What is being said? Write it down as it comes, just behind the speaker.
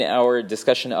In our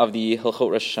discussion of the Hilchot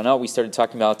Rosh Hashanah, we started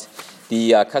talking about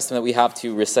the custom that we have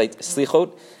to recite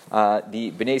Slichot.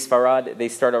 The Bnei Sfarad, they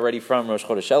start already from Rosh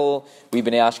Chodesh Elul. We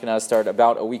Bnei Ashkenaz start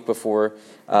about a week before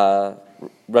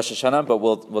Rosh Hashanah, but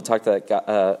we'll talk to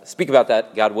that, speak about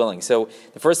that, God willing. So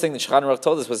the first thing that Shulchan Aruch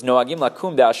told us was Noagim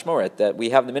lakum da Ashmoret, that we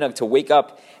have the minhag to wake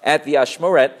up at the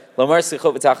Ashmoret lomar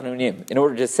slichot v'tachanunim, in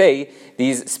order to say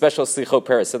these special slichot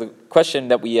prayers. So the question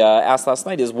that we asked last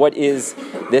night is, what is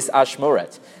this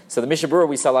Ashmoret? So the Mishnah Berurah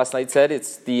we saw last night said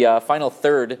it's the final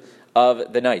third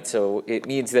of the night. So it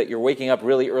means that you're waking up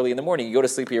really early in the morning. You go to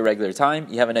sleep at your regular time,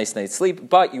 you have a nice night's sleep,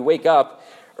 but you wake up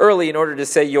early in order to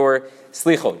say your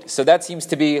slichot. So that seems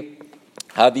to be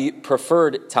the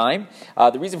preferred time.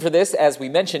 The reason for this, as we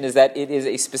mentioned, is that it is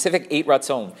a specific 8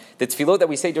 ratzon. The tefillot that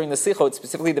we say during the slichot,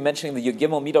 specifically the mentioning the Yud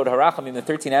Gimel Midot Harachamim, the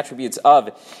 13 attributes of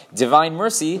divine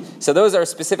mercy, so those are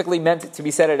specifically meant to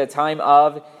be said at a time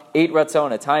of 8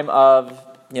 ratzon, a time of,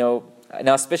 an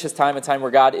auspicious time, a time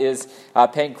where God is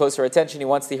paying closer attention. He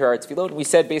wants to hear our tefillot. We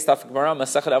said, based off of Gemara,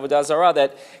 Masechet Avodah Zarah,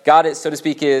 that God, is, so to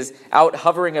speak, is out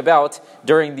hovering about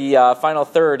during the final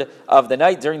third of the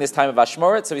night, during this time of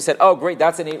Ashmoret. So we said, oh, great,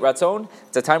 that's an 8 ratzon.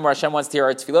 It's a time where Hashem wants to hear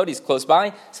our tefillot. He's close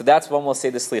by. So that's when we'll say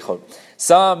the slichot.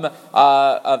 Some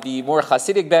of the more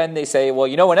Hasidic ben, they say, well,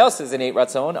 you know when else is an 8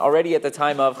 ratzon? Already at the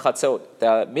time of Chatzot,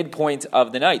 the midpoint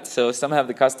of the night. So some have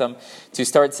the custom to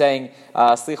start saying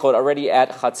slichot already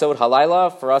at Chatzot Halayla.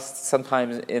 For us,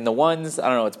 sometimes in the ones, I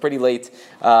don't know, it's pretty late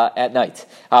at night.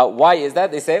 Why is that?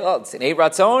 They say, well, it's an 8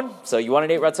 ratzon, so you want an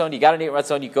 8 ratzon, you got an 8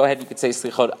 ratzon, you go ahead, you could say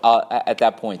slichot at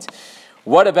that point.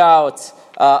 What about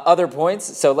other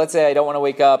points? So let's say I don't want to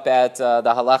wake up at the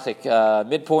halachic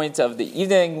midpoint of the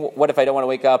evening. What if I don't want to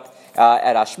wake up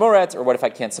at Ashmoret, or what if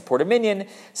I can't support a minyan?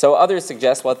 So others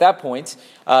suggest, well, at that point,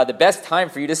 the best time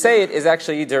for you to say it is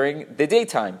actually during the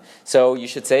daytime. So you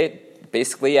should say it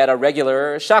basically at a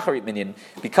regular Shacharit minyan,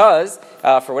 because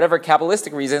for whatever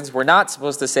Kabbalistic reasons, we're not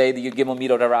supposed to say the Yud Gimel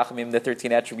Midot Harachamim, the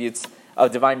 13 attributes of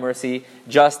divine mercy,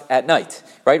 just at night.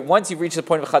 Right? Once you've reached the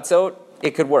point of Chatzot,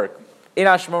 it could work. In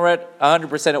Ashmoret,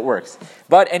 100% it works.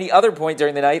 But any other point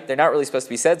during the night, they're not really supposed to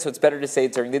be said, so it's better to say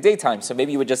it during the daytime. So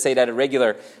maybe you would just say it at a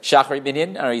regular Shacharit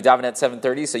minyan. I don't know, you daven at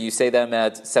 7:30, so you say them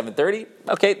at 7:30.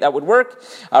 Okay, that would work.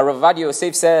 Rav Ovadia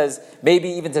Yosef says maybe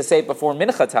even to say it before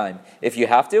mincha time, if you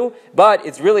have to. But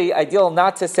it's really ideal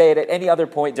not to say it at any other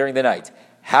point during the night.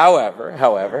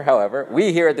 However,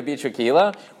 we here at the Bitra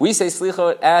Kehila, we say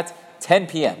slichot at 10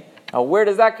 p.m. Now, where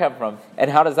does that come from, and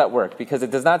how does that work? Because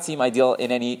it does not seem ideal in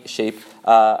any shape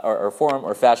or form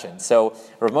or fashion. So,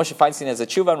 Rav Moshe Feinstein, as a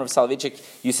tshuva, and Rav Soloveitchik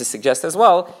used to suggest as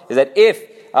well, is that if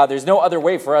there's no other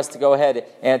way for us to go ahead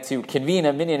and to convene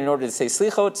a minyan in order to say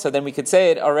slichot, so then we could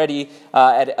say it already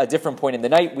at a different point in the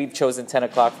night. We've chosen 10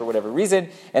 o'clock for whatever reason,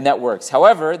 and that works.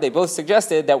 However, they both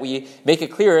suggested that we make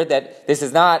it clear that this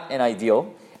is not an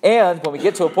ideal. And when we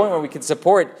get to a point where we can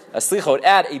support a slichot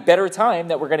at a better time,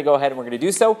 that we're going to go ahead and we're going to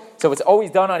do so. So it's always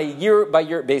done on a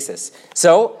year-by-year basis.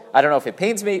 So, I don't know if it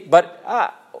pains me, but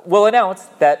we'll announce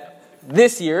that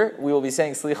this year we will be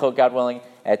saying slichot, God willing,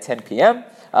 at 10 p.m.,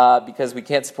 because we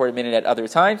can't support a minute at other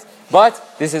times.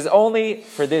 But this is only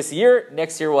for this year.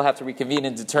 Next year we'll have to reconvene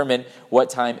and determine what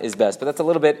time is best. But that's a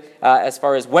little bit as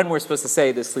far as when we're supposed to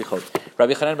say this slichot.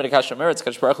 Rabbi Chanan ben Akash Omer,